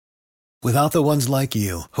Without the ones like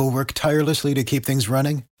you, who work tirelessly to keep things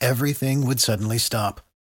running, everything would suddenly stop.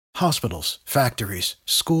 Hospitals, factories,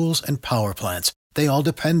 schools, and power plants, they all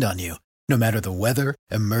depend on you. No matter the weather,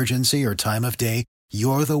 emergency, or time of day,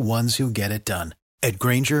 you're the ones who get it done. At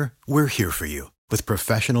Grainger, we're here for you with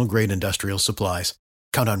professional-grade industrial supplies.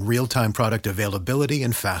 Count on real-time product availability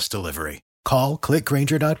and fast delivery. Call, click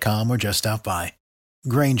Grainger.com, or just stop by.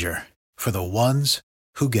 Grainger, for the ones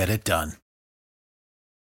who get it done.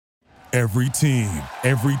 Every team,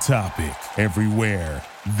 every topic, everywhere.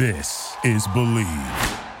 This is Believe.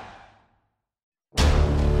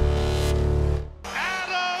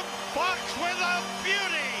 Adam Fox with a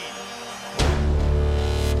beauty.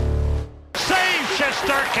 Save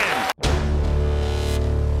Shesterkin.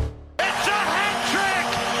 It's a hat trick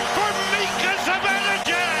for Mika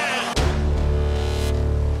Zibanejad.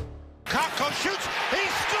 Kakko shoots. He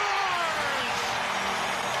scores.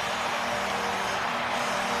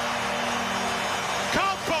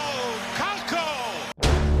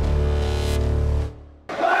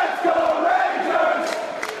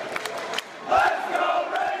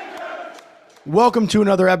 Welcome to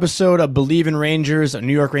another episode of Believe in Rangers, a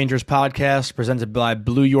New York Rangers podcast presented by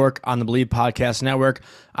Blue York on the Believe Podcast Network.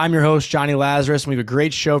 I'm your host, Johnny Lazarus, and we have a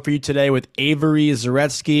great show for you today with Avery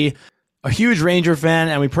Zaretsky, a huge Ranger fan,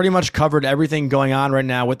 and we pretty much covered everything going on right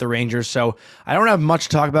now with the Rangers, so I don't have much to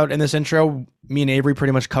talk about in this intro. Me and Avery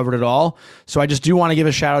pretty much covered it all, so I just do want to give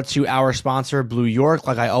a shout out to our sponsor, Blue York,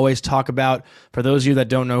 like I always talk about. For those of you that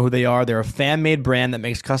don't know who they are, they're a fan-made brand that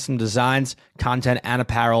makes custom designs, content, and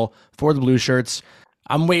apparel for the Blue Shirts.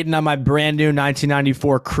 I'm waiting on my brand new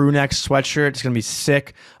 1994 crew neck sweatshirt. It's going to be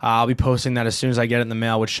sick. I'll be posting that as soon as I get it in the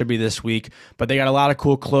mail, which should be this week. But they got a lot of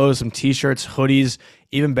cool clothes, some t-shirts, hoodies,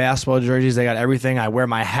 even basketball jerseys. They got everything. I wear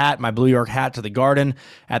my hat, my Blue York hat, to the Garden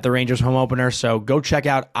at the Rangers home opener. So go check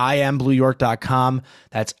out iamblueyork.com.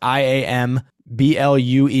 That's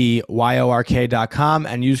iamblueyork.com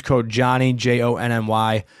and use code Johnny,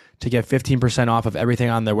 Jonny, to get 15% off of everything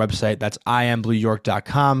on their website. That's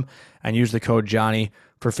iamblueyork.com and use the code Johnny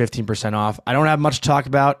for 15% off. I don't have much to talk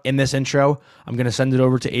about in this intro. I'm going to send it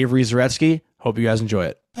over to Avery Zaretsky. Hope you guys enjoy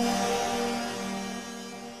it.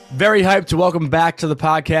 Very hyped to welcome back to the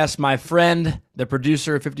podcast my friend, the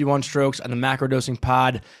producer of 51 Strokes and the Macrodosing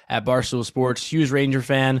Pod at Barstool Sports, huge Ranger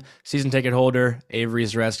fan, season ticket holder, Avery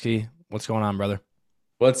Zaretsky. What's going on, brother?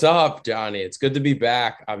 What's up, Johnny? It's good to be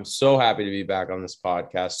back. I'm so happy to be back on this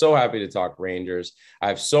podcast. So happy to talk Rangers. I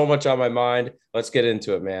have so much on my mind. Let's get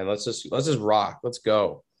into it, man. Let's just rock. Let's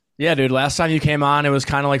go. Yeah, dude. Last time you came on, it was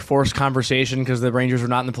kind of like forced conversation because the Rangers were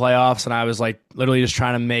not in the playoffs, and I was like literally just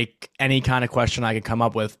trying to make any kind of question I could come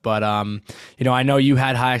up with. But I know you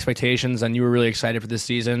had high expectations and you were really excited for this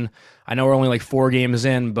season. I know we're only like 4 games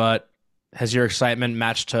in, but has your excitement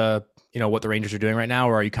matched to what the Rangers are doing right now,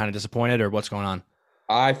 or are you kind of disappointed, or what's going on?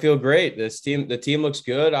 I feel great. The team looks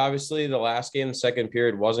good. Obviously, the last game, the second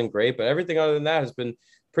period wasn't great, but everything other than that has been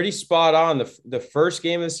pretty spot on. The first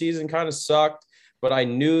game of the season kind of sucked, but I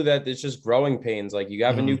knew that it's just growing pains. Like, you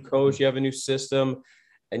have a new coach, you have a new system,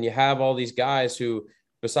 and you have all these guys who,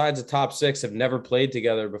 besides the top 6, have never played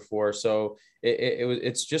together before. So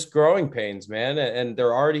it's just growing pains, man. And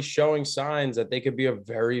they're already showing signs that they could be a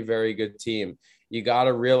very, very good team. You got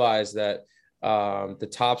to realize that the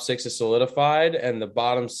top 6 is solidified and the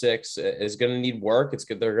bottom 6 is going to need work.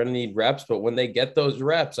 They're going to need reps, but when they get those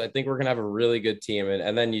reps, I think we're going to have a really good team.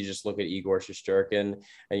 And then you just look at Igor Shesterkin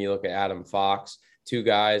and you look at Adam Fox, 2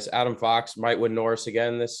 guys. Adam Fox might win Norris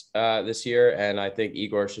again this year. And I think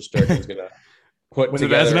Igor Shesterkin is going to put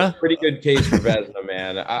together a pretty good case for Vezina,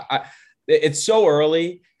 man. It's so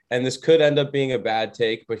early, and this could end up being a bad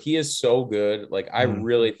take, but he is so good. Like, I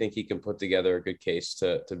really think he can put together a good case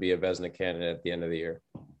to be a Vezina candidate at the end of the year.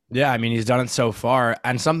 Yeah, I mean, he's done it so far.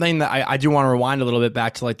 And something that I do want to rewind a little bit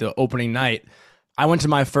back to like the opening night. I went to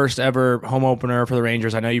my first ever home opener for the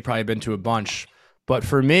Rangers. I know you've probably been to a bunch, but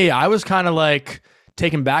for me, I was kind of like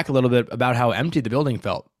taken back a little bit about how empty the building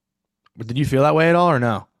felt. Did you feel that way at all, or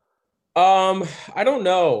no? I don't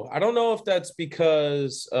know. I don't know if that's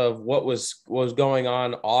because of what was going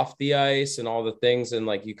on off the ice and all the things, and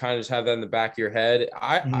like you kind of just have that in the back of your head.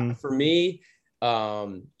 For me,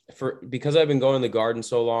 because I've been going to the Garden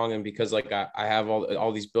so long, and because like I have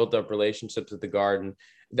all these built up relationships at the Garden,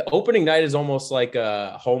 the opening night is almost like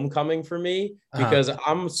a homecoming for me because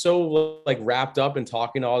I'm so like wrapped up in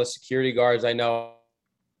talking to all the security guards I know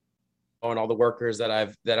and all the workers that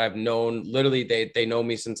I've known. Literally, they know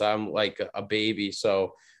me since I'm like a baby.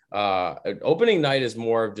 So opening night is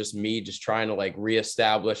more of just me just trying to like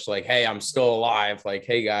reestablish like, hey, I'm still alive. Like,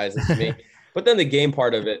 hey guys, it's me. But then the game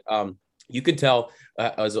part of it, you could tell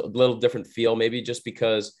was a little different feel, maybe just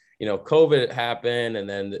because, COVID happened, and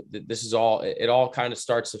then this is all, it all kind of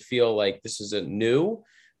starts to feel like this isn't new.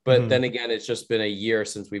 But then again, it's just been a year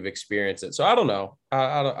since we've experienced it. So I don't know.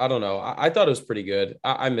 I don't know. I thought it was pretty good.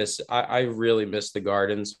 I really miss the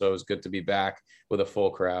Garden. So it was good to be back with a full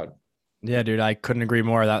crowd. Yeah, dude, I couldn't agree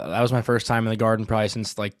more. That was my first time in the Garden probably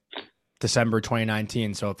since like December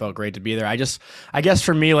 2019. So it felt great to be there. I guess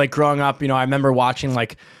for me, like growing up, I remember watching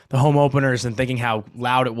like the home openers and thinking how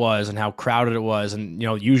loud it was and how crowded it was. And,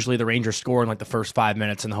 usually the Rangers score in like the first 5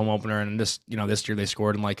 minutes in the home opener. And this year they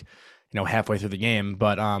scored in like, halfway through the game.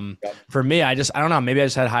 But for me, I don't know, maybe I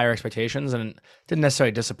just had higher expectations and it didn't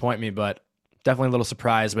necessarily disappoint me, but definitely a little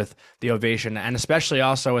surprised with the ovation. And especially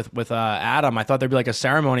also with Adam, I thought there'd be like a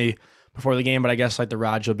ceremony before the game, but I guess like the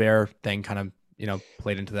Rod Gilbert thing kind of,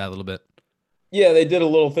 played into that a little bit. Yeah, they did a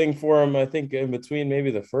little thing for him, I think, in between maybe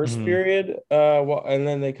the first period. And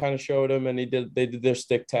then they kind of showed him, and they did their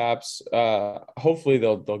stick taps. Hopefully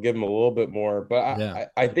they'll give him a little bit more. But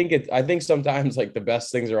I think sometimes like the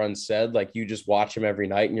best things are unsaid. Like you just watch him every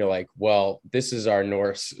night and you're like, well, this is our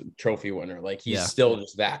Norris Trophy winner. Like he's still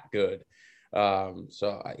just that good.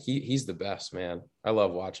 So he's the best, man. I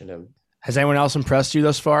love watching him. Has anyone else impressed you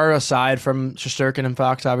thus far, aside from Shesterkin and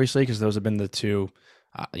Fox, obviously, because those have been the two,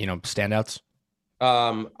 standouts?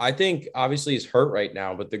 I think obviously he's hurt right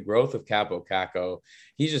now, but the growth of Kaapo Kakko,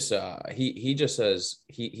 he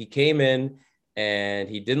came in and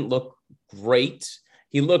he didn't look great.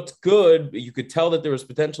 He looked good. You could tell that there was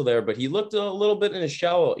potential there, but he looked a little bit in a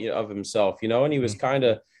shell of himself, and he was kind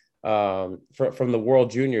of from the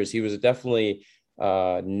World Juniors. He was definitely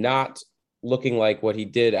not looking like what he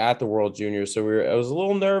did at the World Juniors. So I was a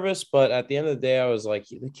little nervous, but at the end of the day, I was like,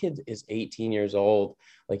 the kid is 18 years old.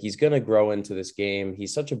 Like he's going to grow into this game.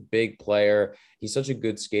 He's such a big player. He's such a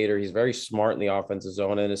good skater. He's very smart in the offensive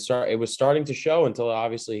zone. And it was starting to show until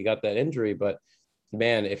obviously he got that injury. But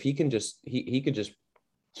man, if he can just, he could just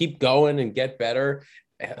keep going and get better,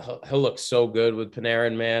 he'll look so good with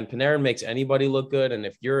Panarin, man. Panarin makes anybody look good. And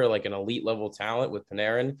if you're like an elite level talent with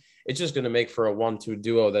Panarin, it's just going to make for a 1-2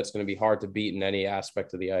 duo that's going to be hard to beat in any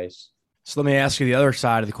aspect of the ice. So let me ask you the other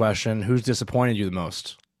side of the question. Who's disappointed you the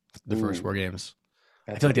most the first 4 games?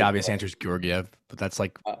 I feel like the obvious answer is Georgiev, but that's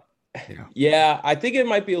like, Yeah, I think it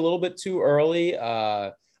might be a little bit too early.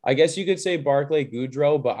 I guess you could say Barclay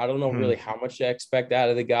Goodrow, but I don't know really how much to expect out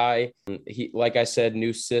of the guy. He, like I said,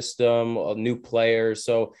 new system, new players.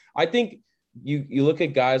 So I think you look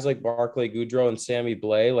at guys like Barclay Goodrow and Sammy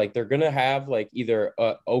Blais, like they're going to have like either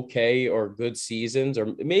okay or good seasons, or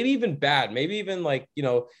maybe even bad. Maybe even like,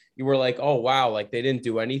 you were like, oh, wow, like they didn't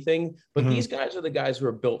do anything. But these guys are the guys who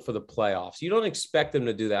are built for the playoffs. You don't expect them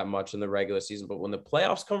to do that much in the regular season. But when the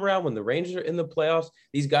playoffs come around, when the Rangers are in the playoffs,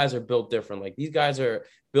 these guys are built different. Like these guys are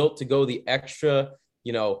built to go the extra,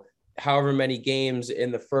 however many games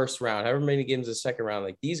in the first round, however many games in the second round.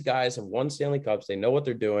 Like these guys have won Stanley Cups. They know what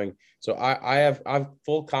they're doing. So I have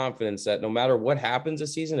full confidence that no matter what happens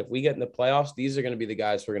this season, if we get in the playoffs, these are going to be the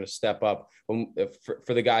guys who are going to step up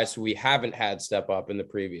for the guys who we haven't had step up in the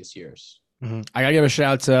previous years. I got to give a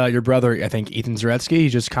shout out to your brother, I think Ethan Zaretsky. He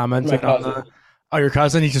just commented on your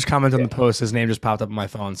cousin. He just commented on the post. His name just popped up on my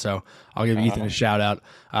phone. So I'll give Ethan a shout out.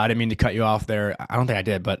 I didn't mean to cut you off there. I don't think I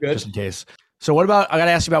did, but just in case. So what about, I got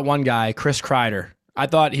to ask you about one guy, Chris Kreider. I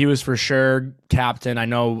thought he was for sure captain. I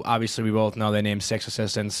know, obviously, we both know they named 6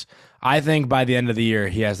 assistants. I think by the end of the year,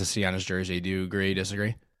 he has the C on his jersey. Do you agree,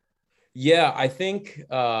 disagree? Yeah, I think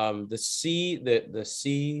the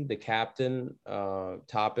captain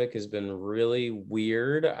topic has been really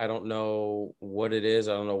weird. I don't know what it is.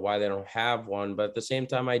 I don't know why they don't have one, but at the same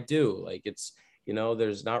time, I do. Like it's,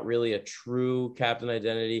 there's not really a true captain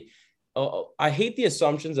identity. I hate the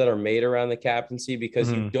assumptions that are made around the captaincy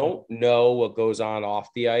because you don't know what goes on off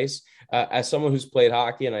the ice. As someone who's played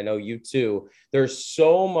hockey, and I know you too, there's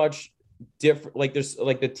so much different. Like there's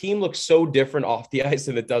like the team looks so different off the ice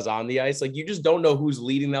than it does on the ice. Like you just don't know who's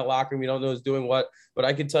leading that locker room. You don't know who's doing what. But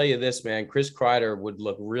I can tell you this, man, Chris Kreider would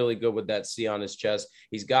look really good with that C on his chest.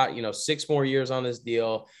 He's got 6 more years on his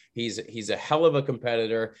deal. He's a hell of a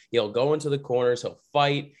competitor. He'll go into the corners. He'll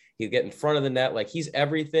fight. He'll get in front of the net. Like he's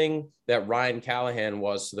everything that Ryan Callahan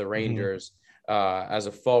was to the Rangers as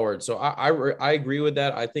a forward. So I agree with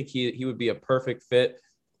that. I think he would be a perfect fit.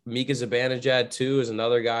 Mika Zibanejad too is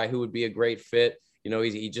another guy who would be a great fit.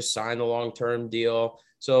 He just signed a long-term deal.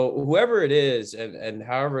 So whoever it is and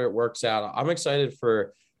however it works out, I'm excited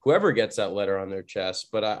for whoever gets that letter on their chest.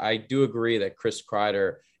 But I do agree that Chris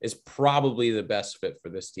Kreider is probably the best fit for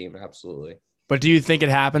this team. Absolutely. But do you think it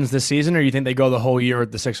happens this season, or do you think they go the whole year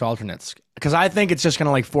with the 6 alternates? Because I think it's just going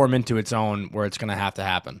to like form into its own where it's going to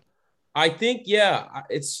happen. I think, yeah,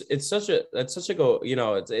 it's such a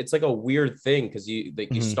it's like a weird thing because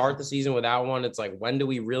you start the season without one. It's like, when do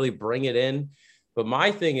we really bring it in? But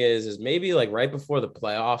my thing is maybe like right before the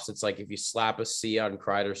playoffs, it's like if you slap a C on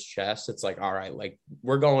Kreider's chest, it's like, all right, like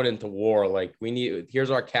we're going into war. Like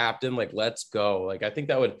here's our captain, like let's go. Like I think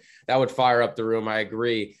that would fire up the room. I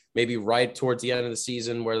agree. Maybe right towards the end of the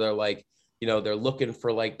season where they're like, they're looking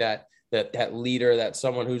for like that leader, that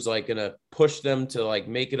someone who's like gonna push them to like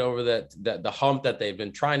make it over that the hump that they've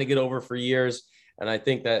been trying to get over for years. And I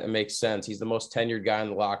think that it makes sense. He's the most tenured guy in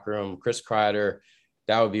the locker room, Chris Kreider.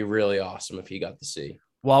 That would be really awesome if he got to see.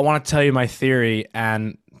 Well, I want to tell you my theory,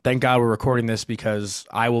 and thank God we're recording this because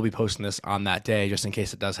I will be posting this on that day just in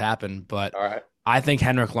case it does happen. But all right, I think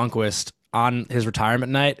Henrik Lundqvist on his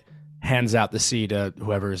retirement night hands out the C to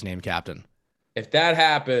whoever is named captain. If that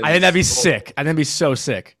happens, I think that'd be sick. I think that'd be so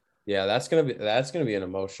sick. Yeah, that's gonna be an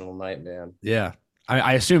emotional night, man. Yeah.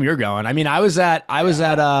 I assume you're going. I mean, I was at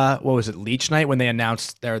what was it, Leech night, when they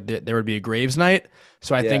announced there would be a Graves night.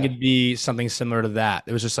 So I think it'd be something similar to that.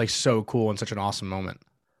 It was just like so cool and such an awesome moment.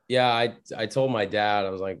 Yeah, I told my dad, I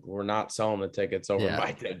was like, we're not selling the tickets over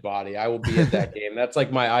my dead body. I will be at that game. That's like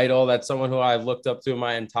my idol. That's someone who I've looked up to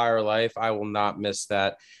my entire life. I will not miss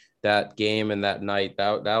that game and that night.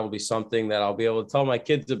 That will be something that I'll be able to tell my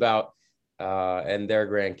kids about and their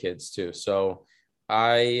grandkids too. So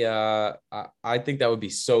I think that would be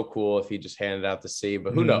so cool if he just handed out the C,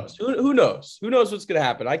 but who knows? Who knows? Who knows what's going to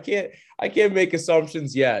happen? I can't make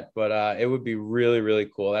assumptions yet, but it would be really, really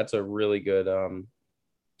cool. That's a really good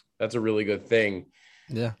thing.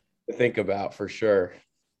 Yeah. To think about for sure.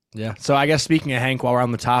 Yeah. So I guess speaking of Hank, while we're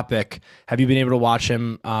on the topic, have you been able to watch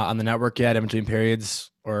him on the network yet in between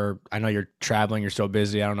periods? Or I know you're traveling, you're so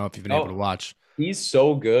busy. I don't know if you've been able to watch. He's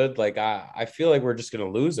so good. Like I feel like we're just gonna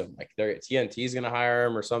lose him. Like TNT is gonna hire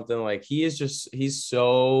him or something. Like he's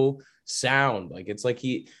so sound. Like it's like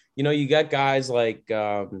you got guys like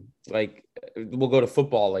we'll go to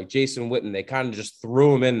football, like Jason Witten. They kind of just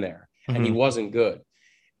threw him in there and he wasn't good.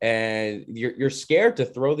 And you're scared to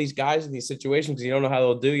throw these guys in these situations because you don't know how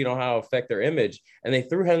they'll do. You don't know how to affect their image. And they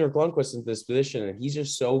threw Henrik Lundqvist into this position, and he's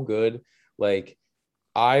just so good. Like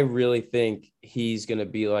I really think he's going to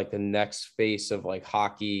be like the next face of like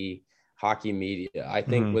hockey media. I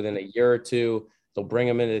think within a year or two, they'll bring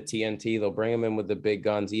him into TNT. They'll bring him in with the big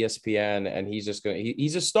guns, ESPN, and he's just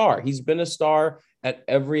he's a star. He's been a star at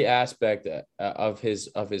every aspect of his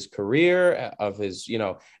career, of his,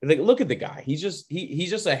 like, look at the guy. He's just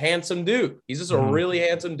a handsome dude. He's just a really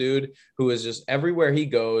handsome dude who is just everywhere he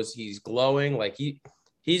goes. He's glowing. Like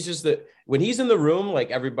he's just when he's in the room,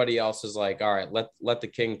 like everybody else is like, all right, let the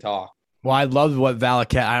king talk. Well, I loved what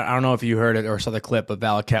Valaket, I don't know if you heard it or saw the clip, but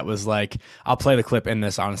Valaket was like, I'll play the clip in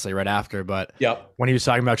this, honestly, right after. But when he was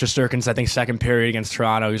talking about Shesterkin's, I think, second period against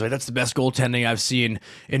Toronto, he was like, that's the best goaltending I've seen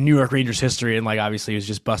in New York Rangers history. And like, obviously, he was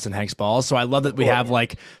just busting Hank's balls. So I love that we have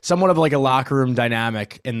like somewhat of like a locker room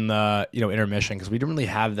dynamic in the, intermission, because we didn't really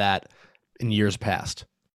have that in years past.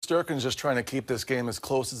 Shesterkin's just trying to keep this game as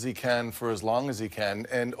close as he can for as long as he can.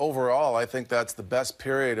 And overall, I think that's the best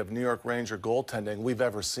period of New York Ranger goaltending we've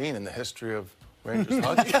ever seen in the history of Rangers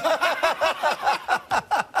hockey.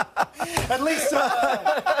 At least,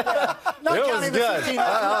 not counting the 15.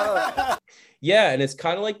 Yeah, and it's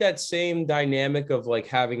kind of like that same dynamic of like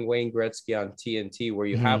having Wayne Gretzky on TNT, where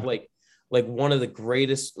you have like one of the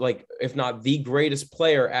greatest, like if not the greatest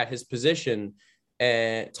player at his position,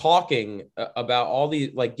 and talking about all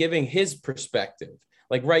the, like, giving his perspective.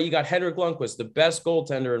 Like, right, you got Henrik Lundqvist, the best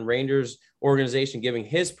goaltender in Rangers organization, giving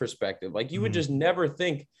his perspective. Like, you would just never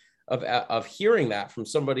think of hearing that from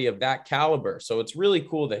somebody of that caliber. So it's really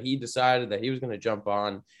cool that he decided that he was going to jump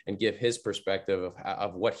on and give his perspective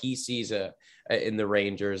of what he sees in the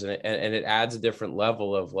Rangers. And it adds a different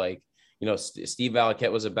level of, like, Steve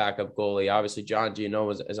Valaket was a backup goalie. Obviously, John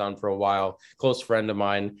Gino is on for a while. Close friend of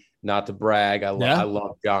mine, not to brag. I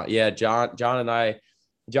love John. Yeah, John and I,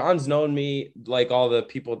 John's known me, like all the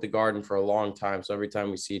people at the Garden, for a long time. So every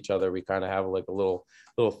time we see each other, we kind of have like a little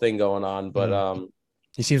thing going on. But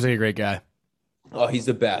he seems like a great guy. Oh, he's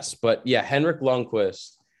the best. But yeah, Henrik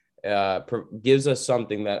Lundqvist gives us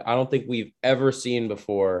something that I don't think we've ever seen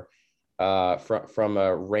before from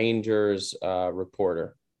a Rangers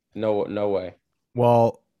reporter. No way.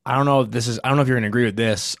 Well, I don't know if you're going to agree with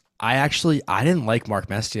this. I didn't like Mark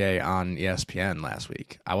Messier on ESPN last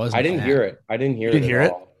week. I didn't hear it. I didn't hear it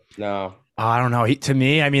at all. No. I don't know. To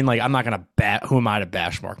me, I mean, like, I'm not going to who am I to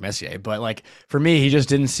bash Mark Messier? But like, for me, he just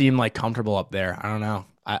didn't seem like comfortable up there. I don't know.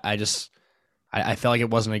 I felt like it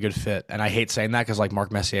wasn't a good fit. And I hate saying that because like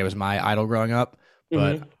Mark Messier was my idol growing up,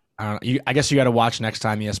 but I don't know. I guess you got to watch next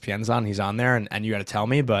time ESPN's on. He's on there and you got to tell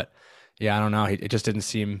me, but yeah, I don't know. It just didn't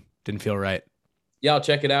feel right. Yeah, I'll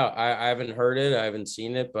check it out. I haven't heard it. I haven't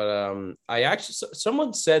seen it, but I actually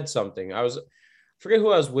someone said something. I forget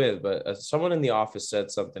who I was with, but someone in the office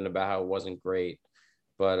said something about how it wasn't great.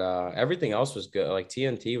 But everything else was good. Like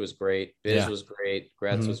TNT was great, Biz was great,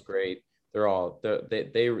 Gretz was great. They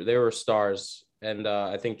were stars, and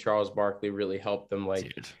I think Charles Barkley really helped them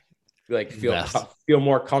feel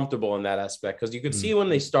more comfortable in that aspect, because you could see when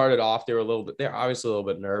they started off they're obviously a little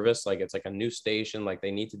bit nervous, like it's like a new station, like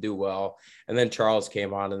they need to do well, and then Charles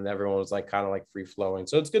came on and everyone was like kind of like free flowing.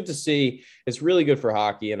 So it's good to see. It's really good for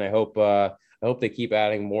hockey, and I hope they keep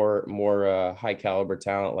adding more high caliber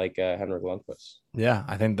talent like Henrik Lundqvist. Yeah,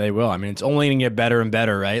 I think they will. I mean, it's only going to get better and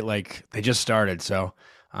better, right? Like they just started, so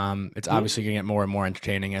it's obviously going to get more and more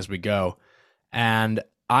entertaining as we go. And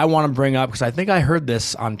I want to bring up, because I think I heard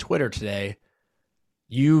this on Twitter today,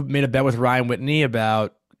 you made a bet with Ryan Whitney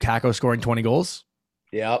about Kakko scoring 20 goals.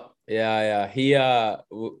 Yep. Yeah.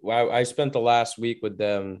 I spent the last week with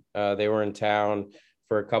them. They were in town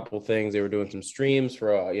for a couple things. They were doing some streams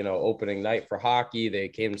for opening night for hockey. They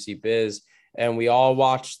came to see Biz, and we all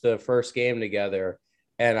watched the first game together.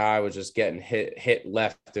 And I was just getting hit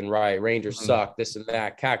left and right. Rangers suck, this and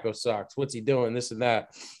that. Kakko sucks. What's he doing? This and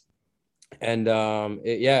that. And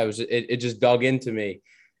it just dug into me.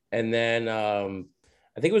 And then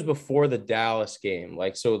I think it was before the Dallas game.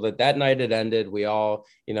 Like, so that night it ended. We all,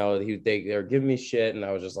 they were giving me shit, and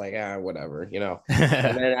I was just like, whatever, And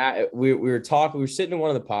then we were talking. We were sitting in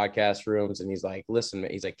one of the podcast rooms, and he's like, "Listen,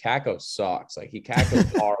 man," he's like, "Kakko sucks. Like,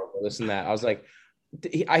 Kakko's horrible. This and that." I was like,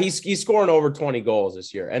 he's scoring over 20 goals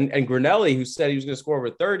this year. And Grinelli, who said he was going to score over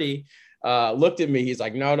 30, looked at me. He's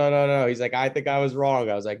like, no. He's like, I think I was wrong.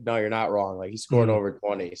 I was like, no, you're not wrong. Like, he scored over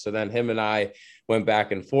 20. So then him and I went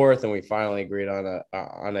back and forth, and we finally agreed on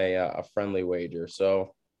a friendly wager.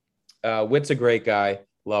 So Witt's a great guy.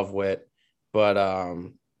 Love Witt, but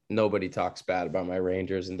nobody talks bad about my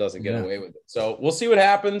Rangers and doesn't get away with it. So we'll see what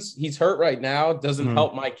happens. He's hurt right now. Doesn't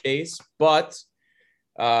help my case, but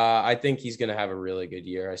I think he's going to have a really good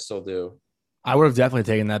year. I still do. I would have definitely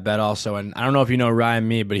taken that bet also. And I don't know if you know Ryan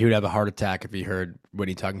Mead, but he would have a heart attack if he heard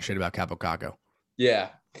Whitney talking shit about Kaapo Kakko. Yeah.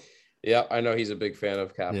 I know he's a big fan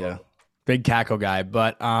of Kaapo. Yeah. Big Kakko guy.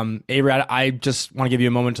 But Avery, I just want to give you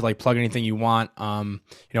a moment to plug anything you want.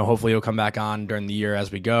 Hopefully you'll come back on during the year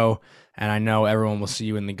as we go. And I know everyone will see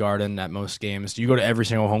you in the Garden at most games. Do you go to every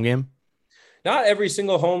single home game? Not every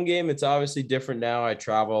single home game. It's obviously different now. I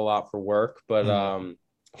travel a lot for work, but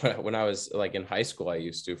when I was in high school, I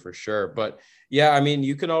used to, for sure. But yeah, I mean,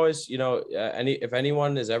 you can always, if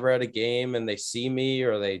anyone is ever at a game and they see me,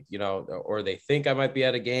 or they, or they think I might be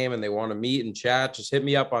at a game and they want to meet and chat, just hit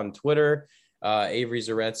me up on Twitter, Avery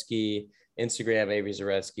Zaretsky, Instagram, Avery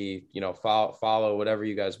Zaretsky, follow whatever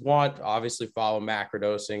you guys want. Obviously follow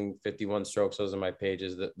Macrodosing, 51 Strokes. Those are my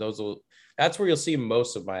pages. That's where you'll see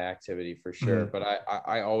most of my activity, for sure. But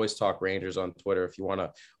I always talk Rangers on Twitter. If you want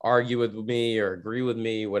to argue with me or agree with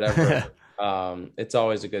me, whatever, it's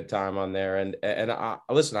always a good time on there. And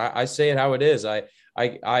listen, I say it how it is. I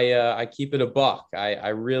keep it a buck.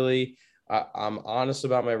 I'm honest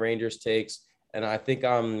about my Rangers takes. And I think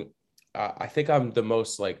I'm the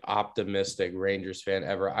most optimistic Rangers fan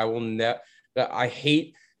ever. I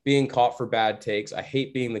hate being caught for bad takes. I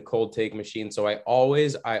hate being the cold take machine. So I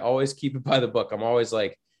always keep it by the book. I'm always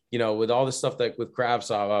with all the stuff that with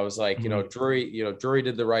Kravtsov, I was like, Drury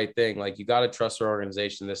did the right thing. Like, you got to trust our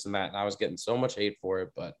organization, this and that. And I was getting so much hate for it.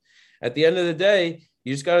 But at the end of the day,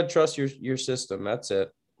 you just got to trust your system. That's it.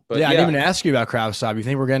 But I didn't even ask you about Kravtsov. You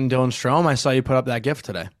think we're getting Dylan Strome? I saw you put up that gift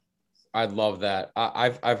today. I'd love that.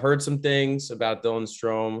 I've heard some things about Dylan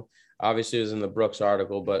Strome. Obviously, it was in the Brooks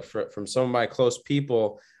article, but from some of my close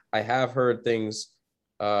people, I have heard things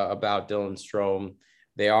about Dylan Strome.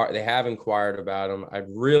 They have inquired about him. I'd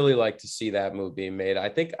really like to see that move being made. I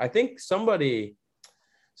think somebody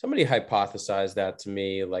hypothesized that to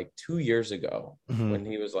me 2 years ago when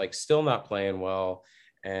he was still not playing well.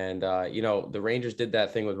 And, the Rangers did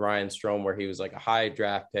that thing with Ryan Strome where he was a high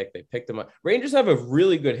draft pick. They picked him up. Rangers have a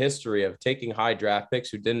really good history of taking high draft picks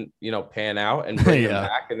who didn't, pan out and bring them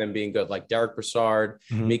back and then being good, like Derek Brassard,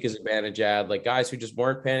 Mika Zibanejad, guys who just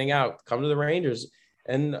weren't panning out, come to the Rangers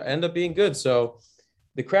and end up being good. So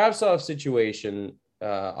the Kravtsov situation,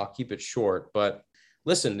 I'll keep it short, but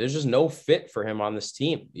listen, there's just no fit for him on this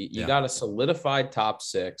team. You got a solidified top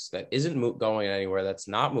six that isn't going anywhere, that's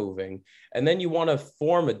not moving. And then you want to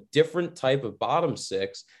form a different type of bottom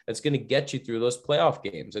six that's going to get you through those playoff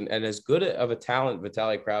games. And as good of a talent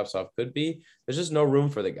Vitaly Kravtsov could be, there's just no room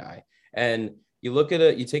for the guy. And you look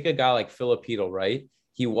at you take a guy like Filipino, right?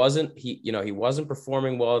 he wasn't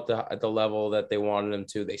performing well at the level that they wanted him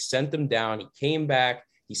to. They sent him down. He came back.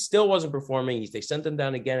 He still wasn't performing. They sent him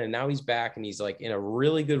down again, and now he's back, and he's like in a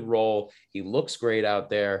really good role. He looks great out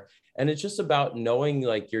there. And it's just about knowing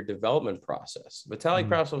like your development process. Vitaly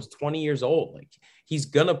Kravtsov's 20 years old. Like he's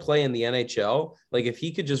going to play in the NHL. Like if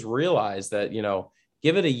he could just realize that,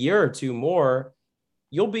 give it a year or two more,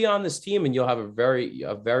 you'll be on this team and you'll have a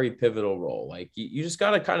very pivotal role. Like you just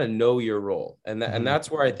got to kind of know your role. And and that's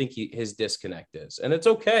where I think his disconnect is. And it's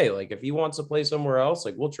okay. Like if he wants to play somewhere else,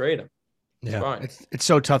 like we'll trade him. It's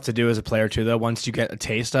so tough to do as a player too, though. Once you get a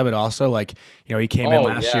taste of it, also like he came in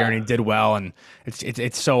last year and he did well, and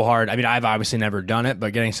it's so hard. I mean, I've obviously never done it,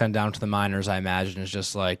 but getting sent down to the minors, I imagine, is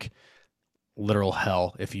just like literal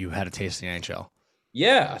hell if you had a taste of the NHL.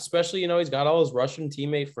 Yeah, especially he's got all his Russian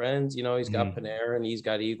teammate friends. He's got Panarin, he's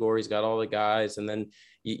got Igor, he's got all the guys, and then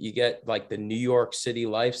you get like the New York City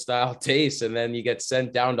lifestyle taste, and then you get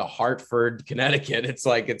sent down to Hartford, Connecticut. It's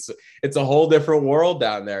like it's a whole different world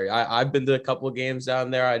down there. I've been to a couple of games down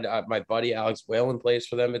there. My buddy Alex Whalen plays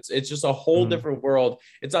for them. It's just a whole different world.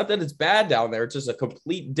 It's not that it's bad down there. It's just a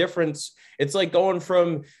complete difference. It's like going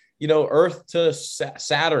from Earth to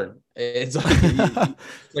Saturn. It's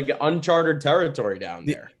like an uncharted territory down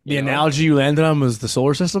there. The analogy you landed on was the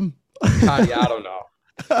solar system. I don't know.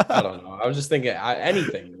 I was just thinking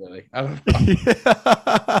anything really. I don't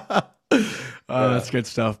know. That's good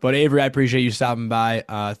stuff. But Avery, I appreciate you stopping by.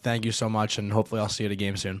 Thank you so much, and hopefully I'll see you at a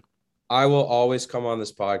game soon. I will always come on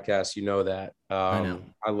this podcast. You know that. I know.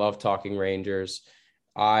 I love talking Rangers.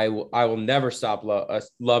 I will never stop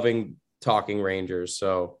loving talking Rangers.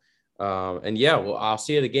 So. I'll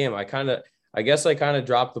see you at the game. I guess I kind of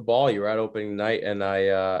dropped the ball. You were at opening night, and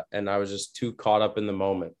I was just too caught up in the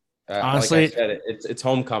moment. Honestly, like I said, it's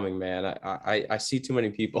homecoming, man. I see too many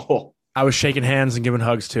people. I was shaking hands and giving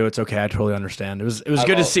hugs too. It's okay. I totally understand. It was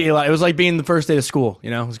good to see. It was like being the first day of school. It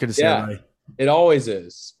was good to see everybody. It always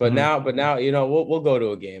is. But now, we'll go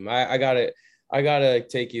to a game. I gotta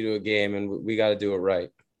take you to a game, and we got to do it right.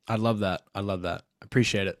 I love that.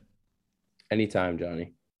 Appreciate it. Anytime,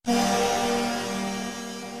 Johnny.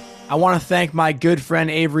 I want to thank my good friend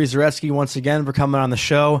Avery Zaretsky once again for coming on the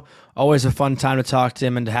show. Always a fun time to talk to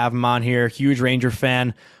him and to have him on here. Huge Ranger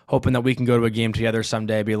fan. Hoping that we can go to a game together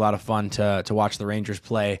someday. It'd be a lot of fun to watch the Rangers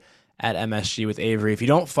play at MSG with Avery. If you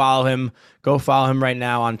don't follow him, go follow him right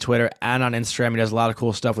now on Twitter and on Instagram. He does a lot of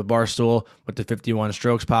cool stuff with Barstool, with the 51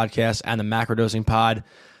 Strokes podcast and the Macrodosing pod.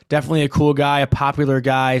 Definitely a cool guy, a popular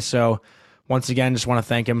guy. So once again, just want to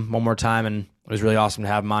thank him one more time, and it was really awesome to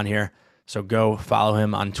have him on here. So go follow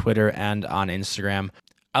him on Twitter and on Instagram.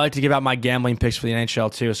 I like to give out my gambling picks for the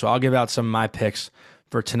NHL too, so I'll give out some of my picks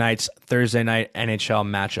for tonight's Thursday night NHL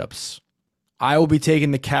matchups. I will be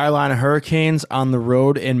taking the Carolina Hurricanes on the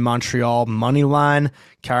road in Montreal money line.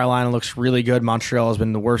 Carolina looks really good. Montreal has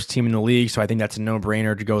been the worst team in the league, so I think that's a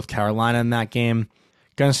no-brainer to go with Carolina in that game.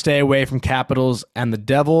 Going to stay away from Capitals and the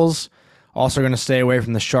Devils. Also going to stay away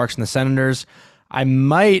from the Sharks and the Senators. I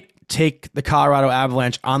might take the Colorado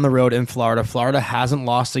Avalanche on the road in Florida. Florida hasn't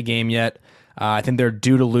lost a game yet. I think they're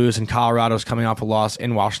due to lose, and Colorado's coming off a loss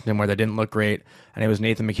in Washington where they didn't look great, and it was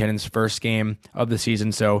Nathan McKinnon's first game of the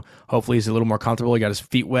season, so hopefully he's a little more comfortable. He got his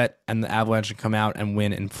feet wet, and the Avalanche can come out and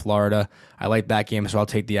win in Florida. I like that game, so I'll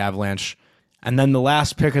take the Avalanche. And then the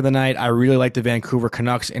last pick of the night, I really like the Vancouver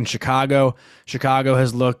Canucks in Chicago. Chicago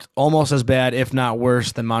has looked almost as bad, if not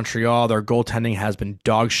worse, than Montreal. Their goaltending has been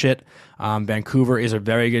dog shit. Vancouver is a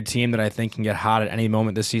very good team that I think can get hot at any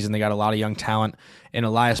moment this season. They got a lot of young talent in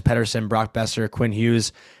Elias Pettersson, Brock Besser, Quinn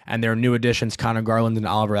Hughes, and their new additions, Connor Garland and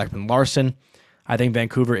Oliver Ekman-Larsson. I think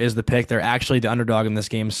Vancouver is the pick. They're actually the underdog in this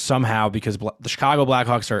game somehow because the Chicago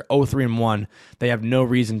Blackhawks are 0-3-1. They have no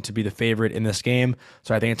reason to be the favorite in this game.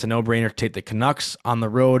 So I think it's a no-brainer to take the Canucks on the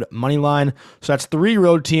road money line. So that's 3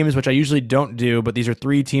 road teams, which I usually don't do, but these are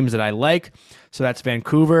 3 teams that I like. So that's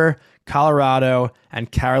Vancouver, Colorado,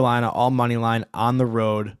 and Carolina all money line on the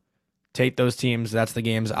road. Take those teams. That's the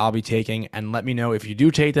games I'll be taking. And let me know if you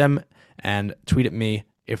do take them and tweet at me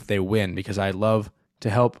if they win because I love to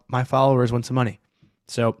help my followers win some money.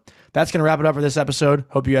 So that's going to wrap it up for this episode.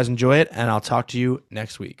 Hope you guys enjoy it, and I'll talk to you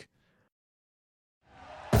next week.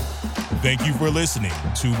 Thank you for listening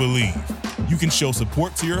to Believe. You can show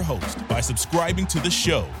support to your host by subscribing to the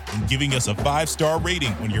show and giving us a 5-star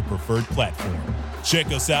rating on your preferred platform. Check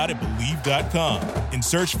us out at Believe.com and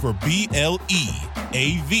search for BLEAV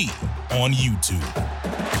on YouTube.